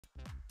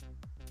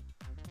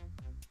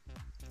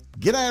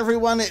G'day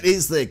everyone, it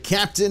is the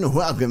Captain.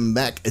 Welcome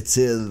back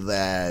to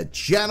the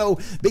channel.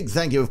 Big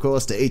thank you of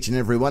course to each and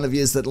every one of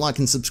you that like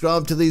and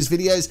subscribe to these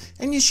videos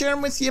and you share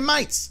them with your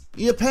mates,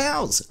 your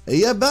pals,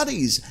 your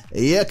buddies,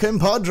 your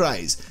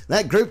compadres.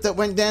 That group that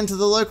went down to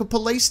the local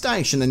police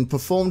station and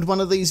performed one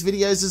of these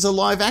videos as a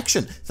live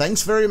action.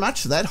 Thanks very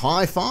much for that,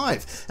 high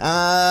five.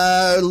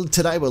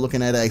 Today we're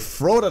looking at a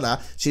frauditor.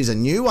 She's a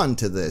new one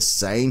to this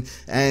scene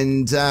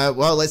and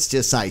well, let's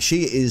just say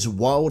she is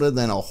wilder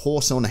than a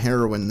horse on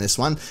heroin, this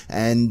one.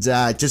 And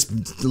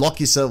just lock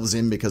yourselves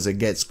in because it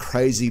gets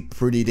crazy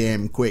pretty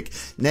damn quick.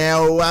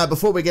 Now,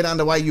 before we get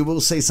underway, you will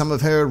see some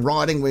of her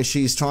writing where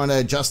she's trying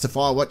to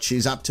justify what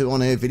she's up to on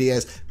her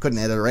videos. Couldn't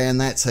edit around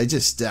that, so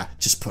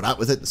just put up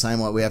with it the same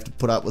way we have to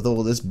put up with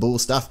all this bull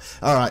stuff.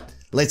 All right,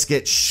 let's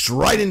get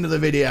straight into the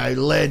video.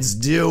 Let's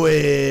do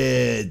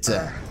it.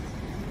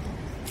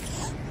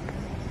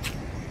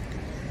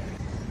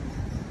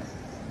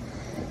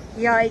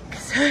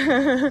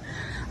 Yikes.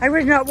 I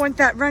would not want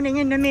that running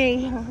into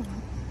me.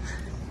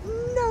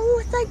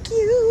 No, thank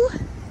you.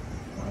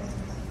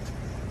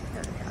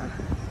 There we go.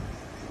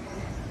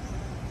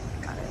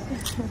 Got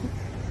it.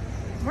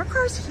 More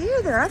cars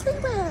here. They're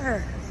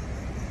everywhere.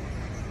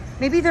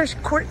 Maybe there's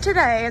court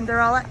today and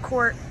they're all at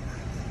court.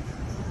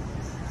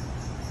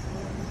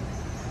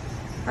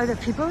 Are there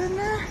people in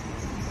there?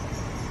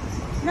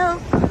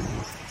 Nope.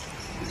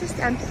 Just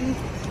empty.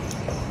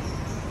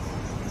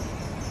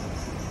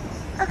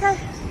 Okay.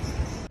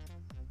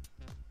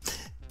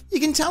 You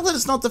can tell that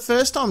it's not the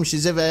first time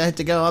she's ever had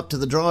to go up to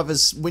the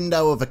driver's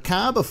window of a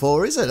car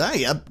before, is it,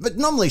 eh? But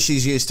normally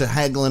she's used to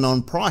haggling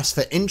on price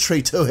for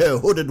entry to her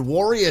hooded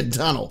warrior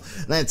tunnel.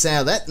 That's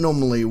how that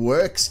normally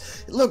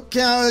works. Look,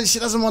 she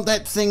doesn't want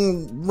that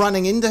thing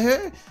running into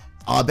her.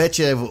 I bet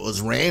you if it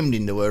was rammed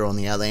into her on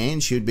the other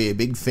hand, she'd be a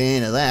big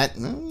fan of that.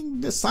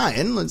 Just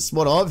saying, that's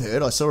what I've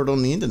heard. I saw it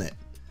on the internet.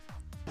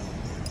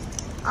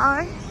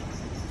 Alright,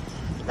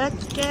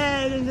 let's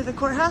get into the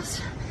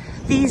courthouse.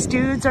 These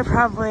dudes are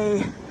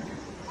probably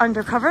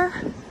undercover.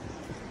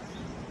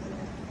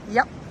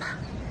 Yep.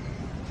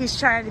 He's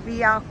trying to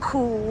be all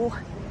cool.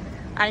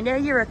 I know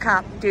you're a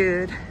cop,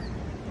 dude.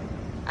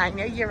 I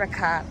know you're a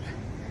cop.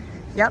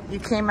 Yep, you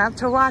came out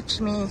to watch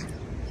me.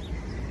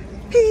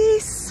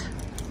 Peace.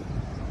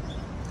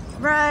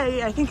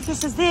 Right, I think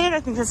this is it. I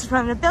think this is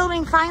from the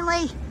building,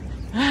 finally.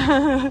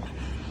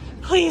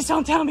 Please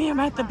don't tell me I'm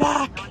at the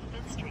back.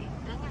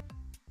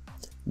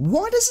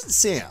 Why does it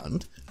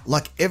sound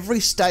like every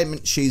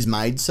statement she's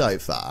made so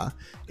far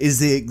is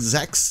the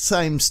exact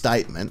same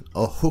statement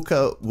a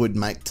hooker would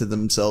make to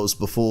themselves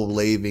before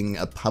leaving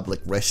a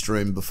public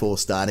restroom before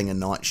starting a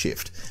night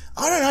shift?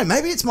 I don't know,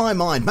 maybe it's my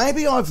mind,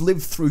 maybe I've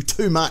lived through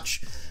too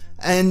much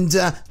and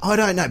I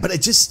don't know, but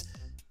it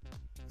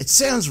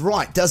sounds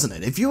right, doesn't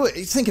it?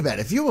 Think about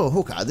it, if you were a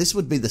hooker, this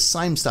would be the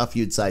same stuff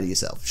you'd say to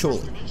yourself,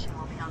 surely.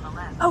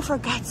 Oh, for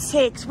God's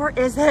sakes, where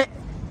is it?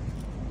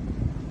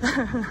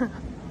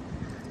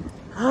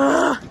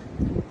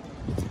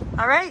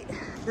 All right,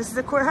 this is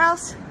the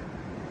courthouse.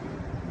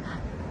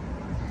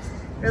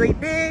 Really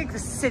big, the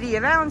city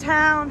of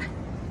Allentown.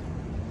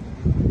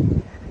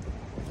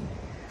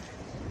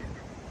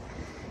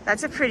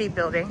 That's a pretty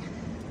building.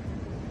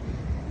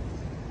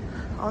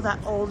 All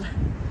that old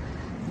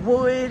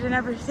wood and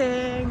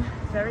everything.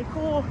 Very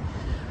cool.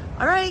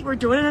 All right, we're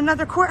doing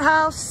another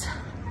courthouse.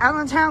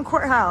 Allentown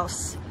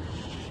Courthouse.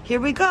 Here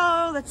we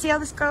go. Let's see how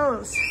this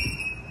goes.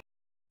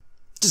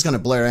 Just going to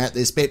blur out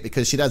this bit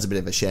because she does a bit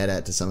of a shout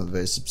out to some of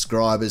her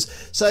subscribers.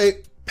 So,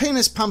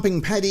 penis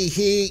pumping Patty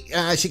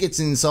here, she gets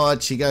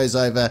inside, she goes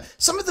over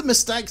some of the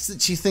mistakes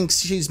that she thinks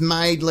she's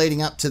made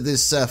leading up to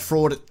this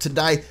fraud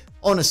today.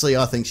 Honestly,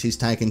 I think she's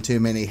taken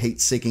too many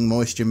heat-seeking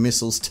moisture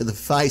missiles to the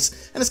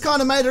face and it's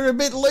kind of made her a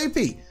bit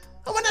loopy.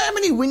 I wonder how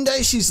many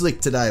windows she's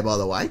licked today, by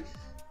the way.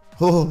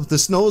 Oh, the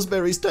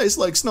snozzberries taste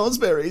like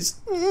snozzberries.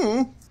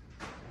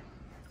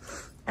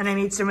 And I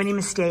made so many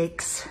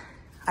mistakes.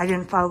 I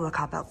didn't follow the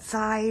cop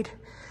outside.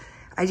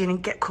 I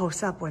didn't get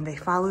close up when they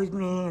followed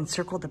me and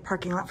circled the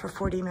parking lot for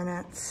 40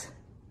 minutes.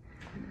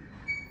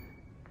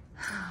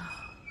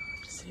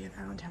 City of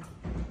Allentown.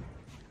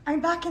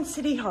 I'm back in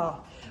City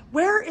Hall.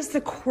 Where is the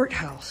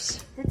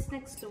courthouse? It's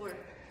next door.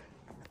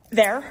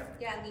 There?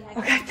 Yeah,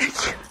 okay,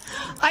 thank you.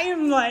 I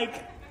am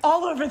like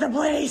all over the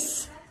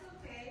place.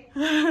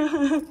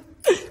 That's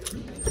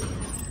okay.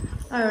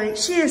 All right,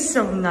 she is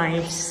so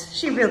nice.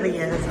 She really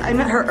is. I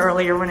met her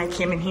earlier when I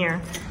came in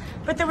here,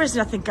 but there was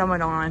nothing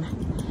going on.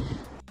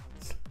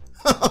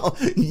 Oh,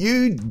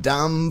 you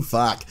dumb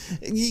fuck.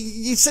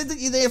 You said that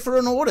you're there for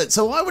an audit,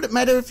 so why would it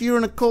matter if you're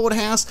in a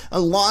courthouse, a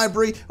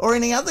library, or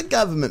any other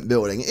government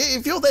building?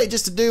 If you're there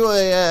just to do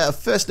a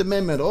First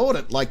Amendment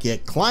audit like you're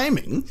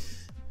claiming,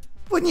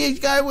 wouldn't you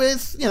go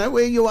with, you know,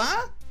 where you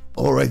are?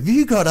 Or have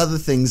you got other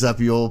things up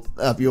your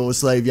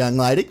sleeve, young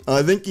lady?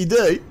 I think you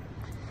do.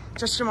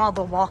 Just from all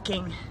the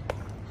walking.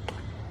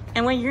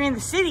 And when you're in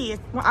the city,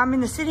 I'm in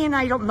the city and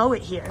I don't know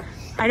it here.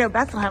 I know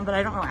Bethlehem, but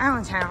I don't know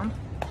Allentown.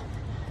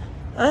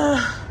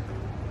 Ugh.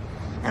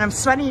 And I'm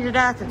sweating to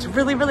death. It's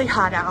really, really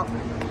hot out.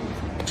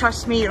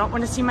 trust me, you don't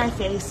want to see my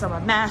face. I'm a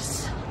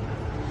mess.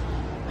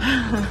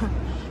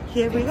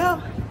 Here we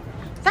go.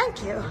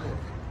 Thank you.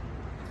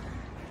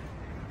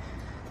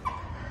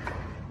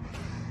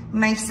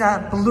 Nice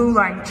blue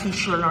line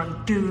t-shirt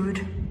on,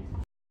 dude.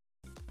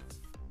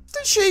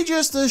 Did she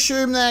just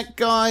assume that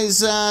guy's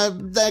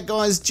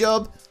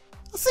job?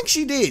 I think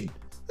she did.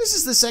 This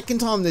is the second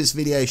time this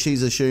video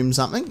she's assumed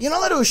something. You're not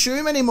allowed to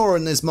assume anymore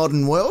in this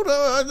modern world.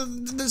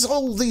 There's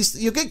all these,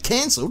 you get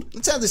cancelled.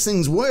 That's how these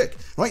things work,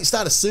 right? You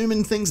start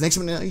assuming things, next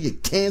minute you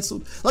get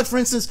cancelled. Like for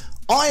instance,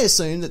 I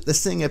assume that the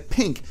singer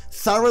Pink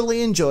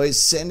thoroughly enjoys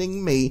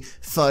sending me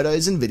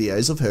photos and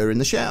videos of her in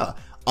the shower.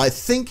 I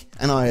think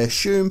and I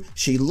assume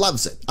she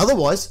loves it.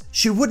 Otherwise,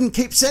 she wouldn't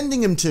keep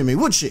sending them to me,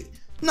 would she?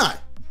 No.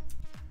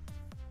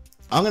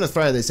 I'm going to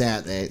throw this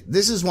out there.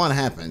 This is what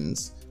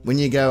happens when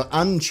you go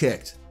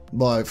unchecked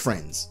by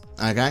friends,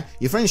 okay?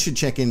 Your friends should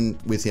check in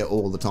with you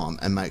all the time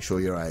and make sure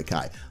you're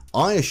okay.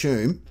 I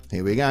assume,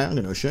 here we go, I'm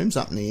going to assume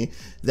something here,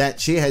 that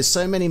she has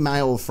so many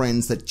male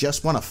friends that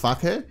just want to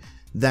fuck her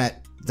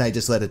that they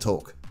just let her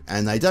talk.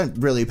 And they don't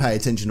really pay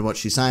attention to what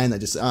she's saying. They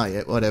just, oh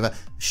yeah, whatever,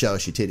 show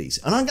us your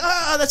titties. And I go,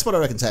 oh, that's what I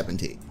reckon's happened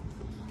here.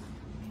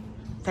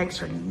 Thanks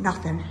for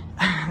nothing.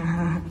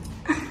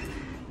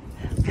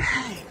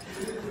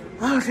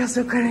 Oh, it feels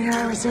so good in here.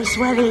 I was so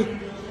sweaty.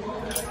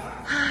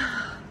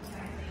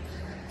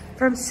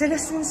 From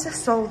citizens to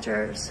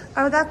soldiers.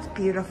 Oh, that's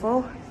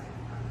beautiful.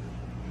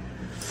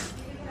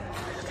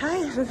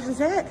 Okay, this is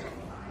it.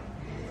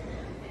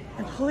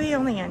 Employee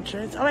only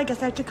entrance. Oh, I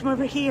guess I have to come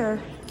over here.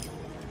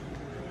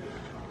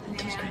 You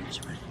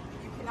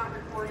cannot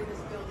record in this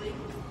building.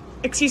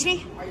 Excuse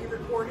me? Are you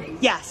recording?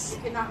 Yes.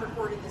 You cannot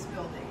record in this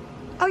building.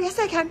 Oh, yes,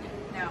 I can.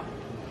 No.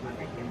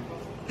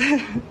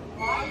 Okay.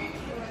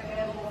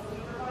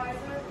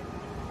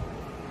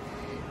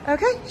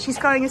 Okay, she's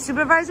calling a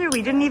supervisor.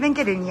 We didn't even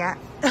get in yet.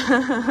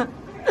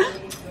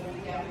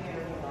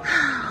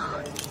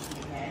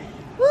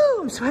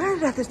 Woo, I'm sweating to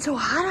death. It's so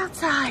hot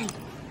outside.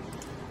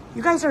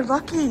 You guys are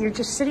lucky. You're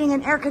just sitting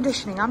in air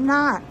conditioning. I'm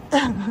not.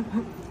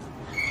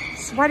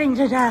 Sweating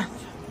to death.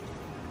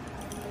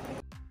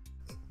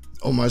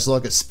 Almost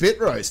like a spit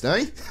roast,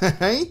 eh?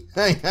 Hey.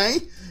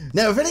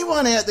 Now, if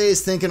anyone out there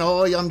is thinking,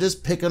 oh, I'm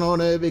just picking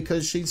on her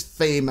because she's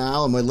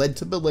female and we're led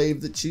to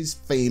believe that she's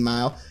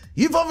female,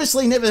 you've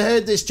obviously never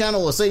heard this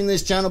channel or seen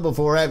this channel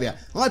before, have you?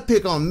 I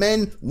pick on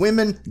men,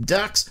 women,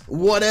 ducks,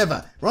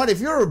 whatever, right?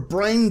 If you're a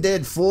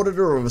brain-dead frauditor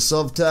or a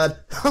sovtard,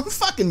 I'm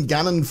fucking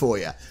gunning for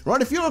you,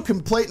 right? If you're a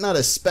complete and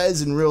utter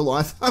spaz in real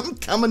life, I'm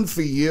coming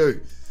for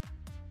you.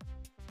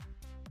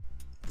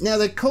 Now,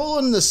 they're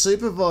calling the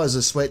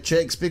supervisor sweat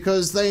checks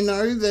because they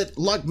know that,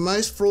 like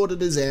most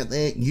frauditors out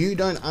there, you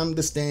don't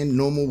understand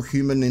normal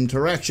human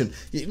interaction.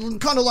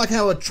 Kind of like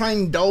how a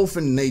trained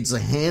dolphin needs a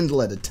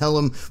handler to tell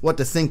them what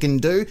to think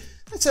and do.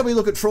 That's how we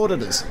look at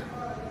frauditors.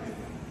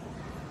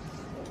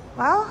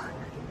 Well,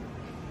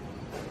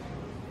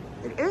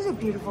 it is a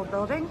beautiful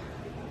building.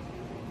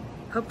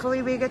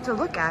 Hopefully we get to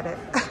look at it.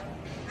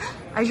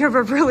 I have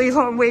a really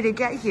long way to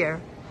get here.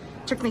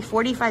 It took me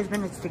 45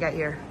 minutes to get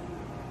here.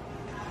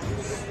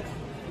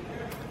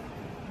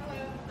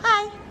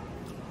 Hi.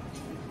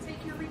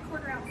 Take your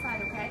recorder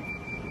outside, okay?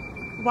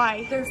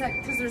 Why? Because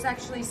there's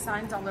actually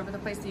signs all over the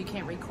place that you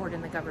can't record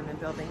in the government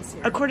buildings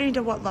here. According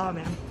to what law,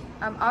 ma'am?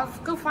 I'll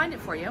go find it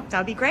for you.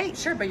 That'd be great.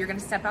 Sure, but you're going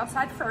to step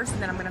outside first,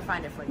 and then I'm going to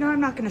find it for you. No,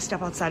 I'm not going to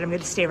step outside. I'm going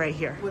to stay right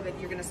here. Well, then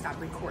you're going to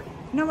stop recording.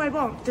 No, I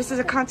won't. This is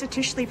a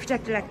constitutionally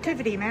protected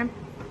activity, ma'am.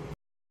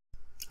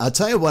 I'll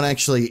tell you what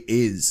actually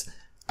is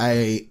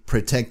a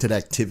protected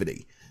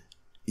activity.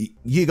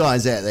 You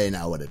guys out there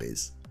know what it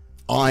is.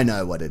 I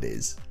know what it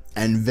is.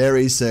 And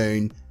very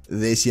soon,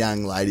 this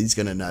young lady's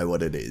going to know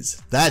what it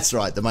is. That's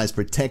right, the most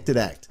protected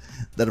act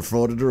that a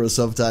frauditor or a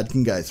sovtard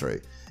can go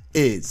through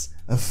is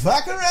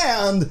fuck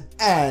around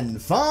and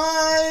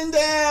find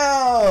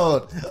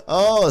out.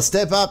 Oh,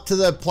 step up to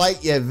the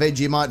plate, you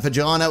Vegemite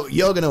vagina.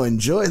 You're going to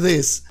enjoy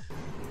this.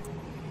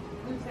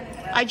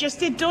 I just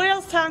did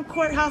Doylestown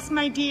Courthouse,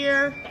 my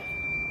dear.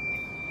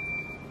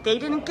 They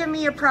didn't give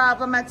me a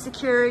problem at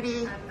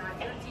security. I'm not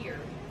your dear.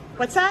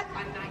 What's that?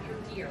 I'm not your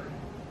dear.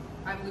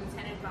 I'm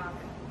Lieutenant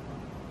Robin.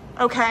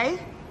 Okay.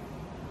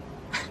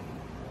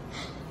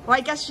 Well,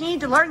 I guess you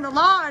need to learn the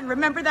law and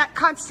remember that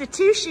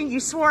Constitution you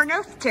swore an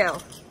oath to.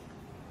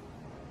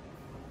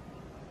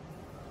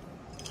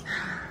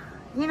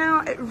 You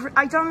know,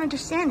 I don't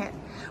understand it.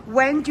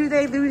 When do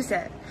they lose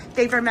it?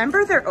 They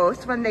remember their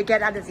oath when they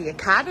get out of the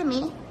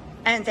academy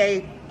and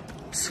they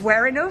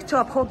swear an oath to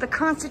uphold the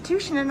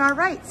Constitution and our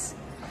rights.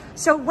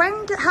 So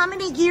how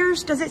many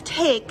years does it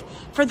take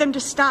for them to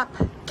stop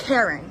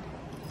caring?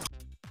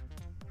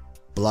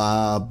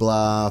 Blah,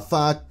 blah,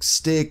 fuck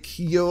stick,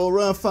 you're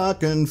a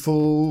fucking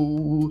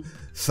fool.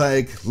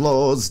 Fake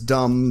laws,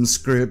 dumb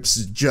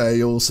scripts,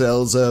 jail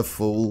cells are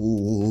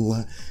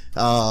full.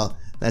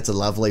 That's a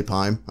lovely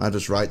poem. I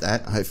just wrote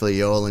that. Hopefully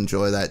you all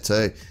enjoy that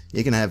too.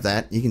 You can have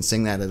that. You can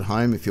sing that at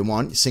home if you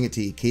want. You sing it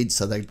to your kids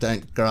so they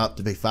don't grow up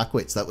to be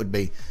fuckwits. That would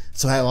be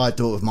so how I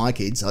do it with my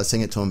kids. I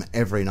sing it to them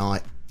every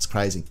night. It's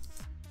crazy.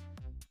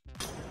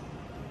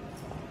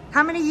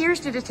 How many years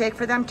did it take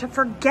for them to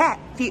forget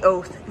the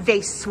oath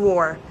they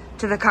swore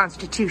to the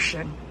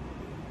Constitution?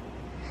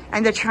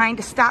 And they're trying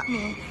to stop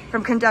me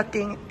from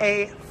conducting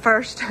a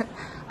First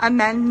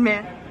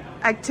Amendment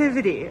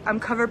activity. I'm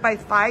covered by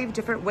 5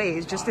 different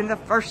ways just in the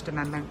First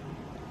Amendment.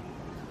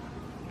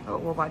 Oh,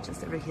 we'll watch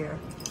this over here.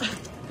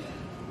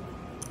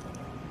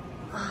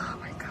 Oh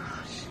my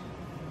gosh.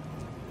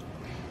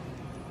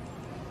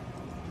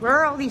 Where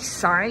are all these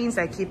signs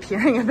I keep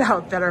hearing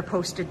about that are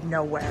posted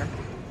nowhere?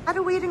 How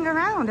are waiting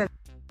around?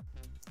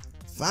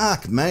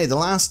 Fuck me, the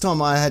last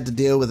time I had to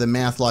deal with a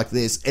mouth like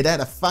this, it had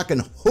a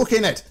fucking hook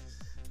in it.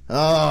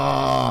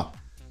 Oh,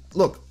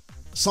 look,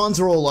 signs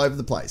are all over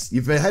the place.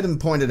 You've had them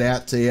pointed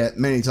out to you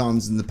many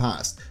times in the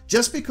past.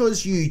 Just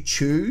because you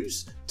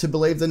choose to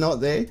believe they're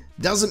not there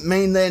doesn't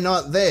mean they're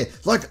not there.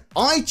 Like,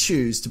 I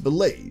choose to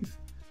believe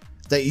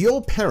that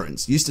your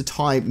parents used to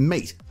tie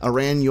meat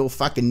around your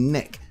fucking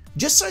neck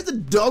just so the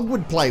dog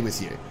would play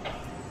with you.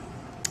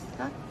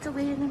 Tucked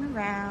away and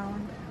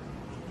around.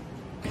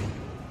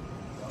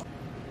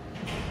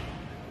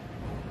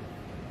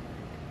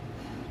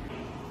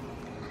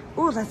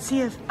 Ooh, let's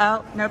see if,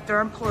 oh, nope,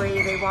 they're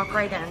employee, they walk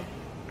right in.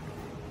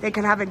 They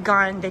could have a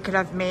gun, they could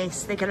have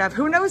mace, they could have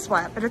who knows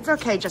what, but it's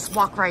okay, just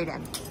walk right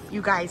in.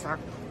 You guys are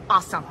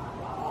awesome.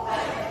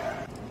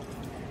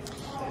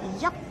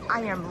 Yep,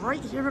 I am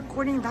right here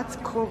recording, that's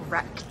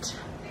correct.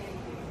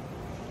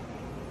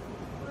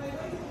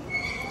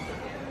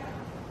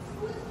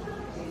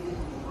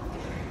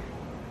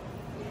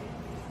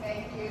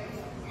 Thank you.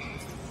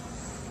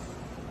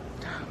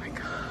 Oh my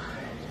God.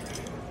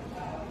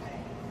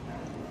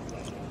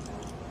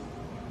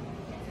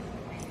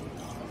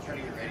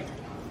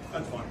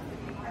 That's fine.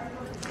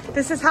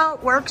 This is how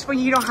it works when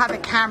you don't have a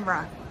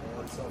camera.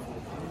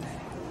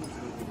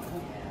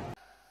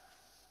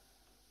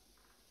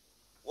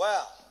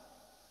 Well,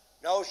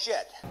 no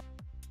shit.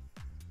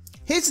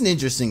 Here's an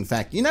interesting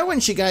fact. You know when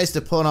she goes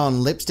to put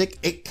on lipstick,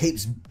 it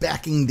keeps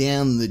backing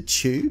down the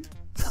tube?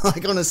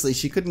 Like, honestly,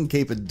 she couldn't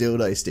keep a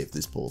dildo stiff,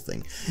 this poor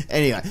thing.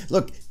 Anyway,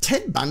 look,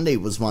 Ted Bundy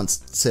was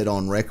once said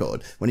on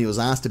record when he was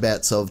asked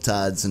about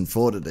sovtards and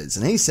frauditors,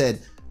 and he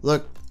said,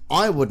 look,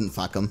 I wouldn't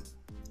fuck them.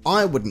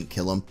 I wouldn't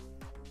kill them.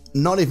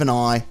 Not even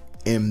I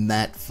am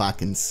that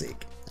fucking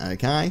sick.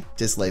 Okay?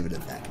 Just leave it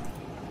at that.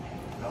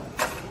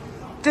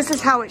 This is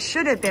how it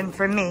should have been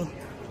for me.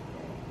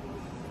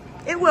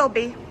 It will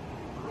be.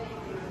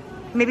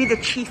 Maybe the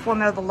chief will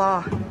know the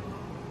law.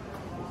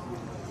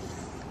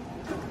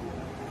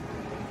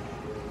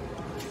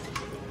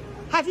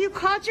 Have you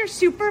called your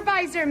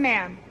supervisor,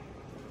 ma'am?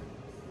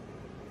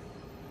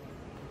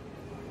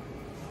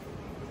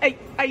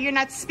 Are you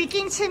not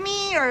speaking to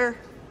me, or?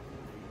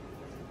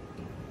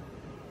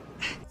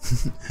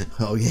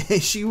 Oh yeah,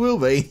 she will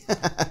be.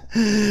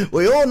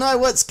 We all know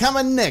what's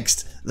coming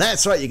next.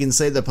 That's right, you can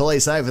see the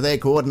police over there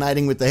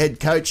coordinating with the head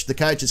coach. The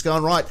coach has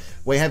gone, right,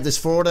 we have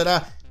this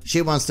frauditor.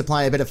 She wants to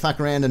play a bit of fuck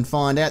around and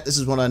find out. This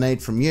is what I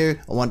need from you.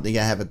 I want you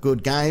to have a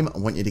good game. I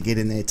want you to get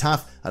in there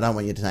tough. I don't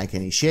want you to take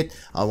any shit.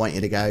 I want you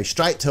to go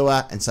straight to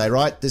her and say,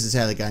 right, this is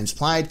how the game's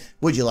played.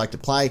 Would you like to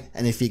play?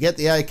 And if you get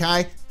the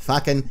okay,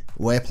 fucking,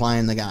 we're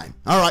playing the game.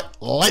 All right,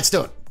 let's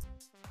do it.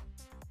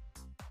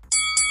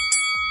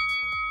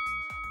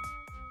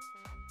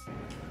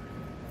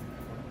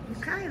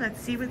 Okay,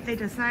 let's see what they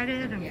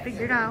decided and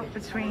figured out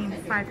between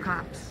 5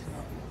 cops.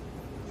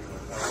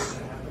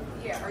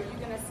 Yeah, are you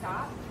going to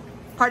stop?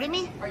 Pardon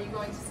me? Are you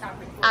going to stop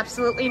recording?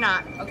 Absolutely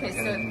not. Okay,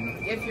 so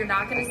if you're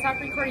not going to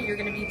stop recording, you're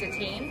going to be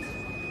detained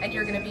and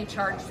you're going to be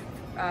charged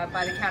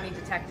by the county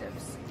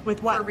detectives.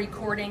 With what? For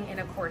recording in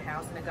a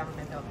courthouse in a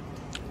government building.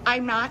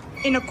 I'm not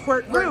in a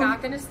courtroom. We're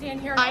not going to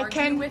stand here and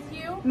argue with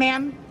you.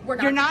 Ma'am,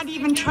 you're not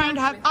even trying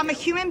to have, I'm a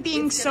human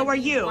being, It's so gonna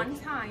are be you. one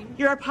time.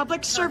 You're a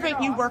public Turn it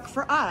servant, you off. work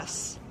for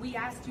us. We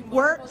asked you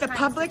We're, multiple the times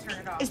public to turn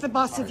it off. is the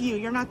boss of you.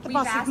 You're not the We've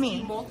boss asked of me.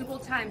 you multiple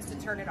times to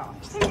turn it off.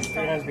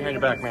 Your hands behind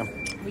your back,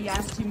 ma'am. We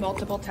asked you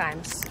multiple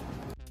times.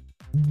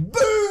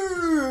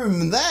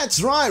 Boom!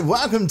 That's right,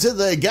 welcome to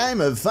the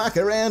game of fuck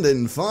around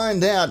and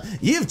find out.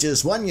 You've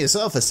just won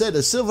yourself a set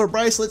of silver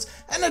bracelets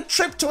and a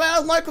trip to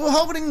our local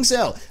holding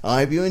cell. I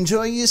hope you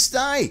enjoy your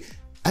stay.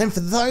 And for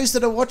those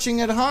that are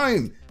watching at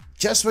home,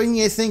 just when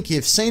you think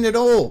you've seen it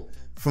all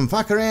from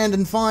fuck around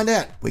and find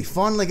out, we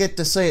finally get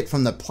to see it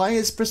from the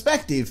player's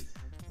perspective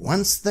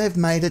once they've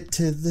made it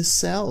to the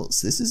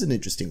cells. This is an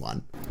interesting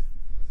one.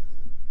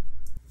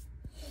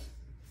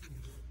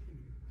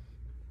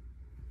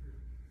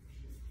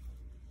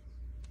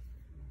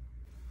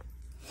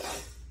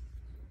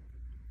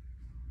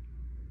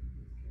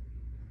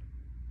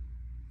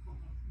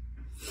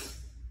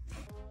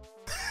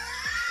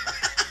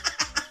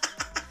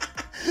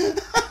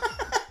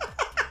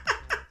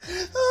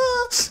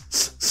 Oh,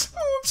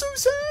 I'm so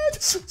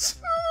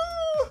sad.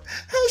 Oh,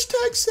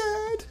 hashtag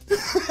sad.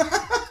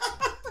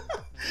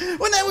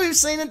 Well, now we've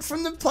seen it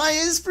from the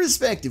player's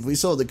perspective. We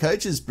saw the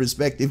coach's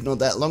perspective not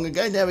that long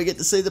ago. Now we get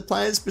to see the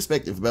player's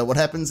perspective about what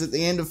happens at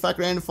the end of Fuck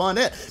Around and Find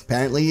Out.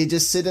 Apparently you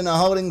just sit in a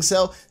holding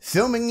cell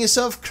filming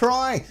yourself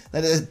cry.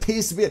 That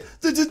appears to be it.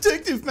 The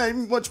detective made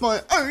me watch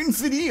my own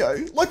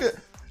video. Like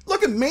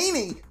Look at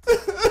meanie.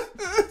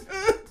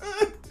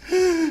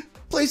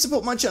 Please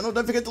support my channel.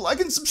 Don't forget to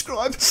like and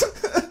subscribe.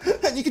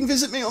 And you can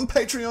visit me on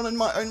Patreon and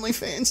my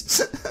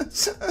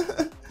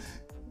OnlyFans.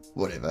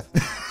 Whatever.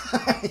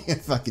 You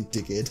fucking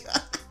dickhead.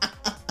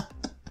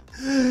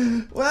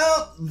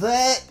 Well,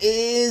 that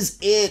is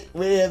it.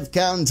 We have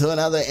come to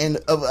another end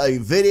of a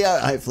video.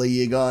 Hopefully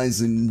you guys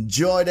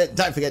enjoyed it.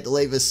 Don't forget to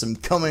leave us some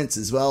comments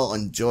as well.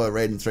 Enjoy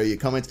reading through your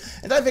comments.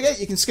 And don't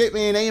forget, you can scoop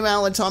me an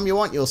email anytime you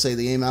want. You'll see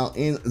the email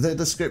in the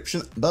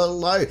description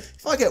below.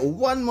 If I get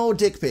one more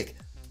dick pic,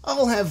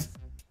 I'll have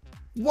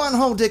one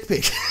whole dick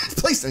pic.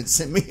 Please don't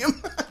send me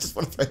him. I just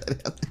want to throw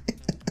that out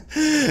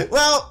there.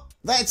 Well,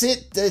 that's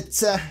it.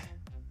 That's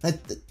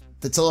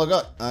all I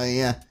got.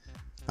 I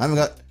haven't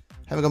got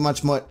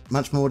much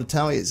more to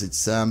tell you.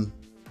 It's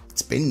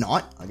bin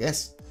night, I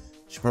guess.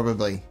 Should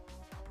probably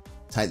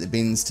take the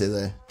bins to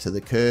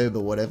the curb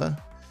or whatever.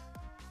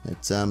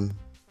 It's you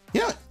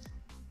know,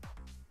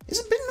 is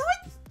it bin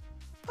night?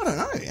 I don't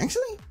know,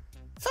 actually.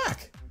 Fuck.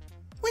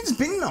 When's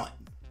bin night?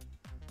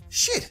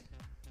 Shit.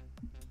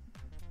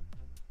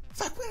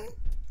 Fuck,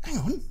 hang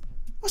on.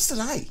 What's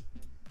today?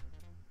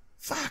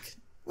 Fuck.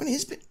 When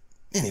is bin?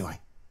 Anyway.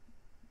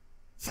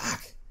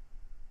 Fuck.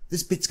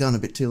 This bit's going a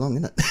bit too long,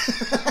 isn't it?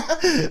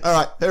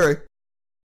 Alright, hooroo.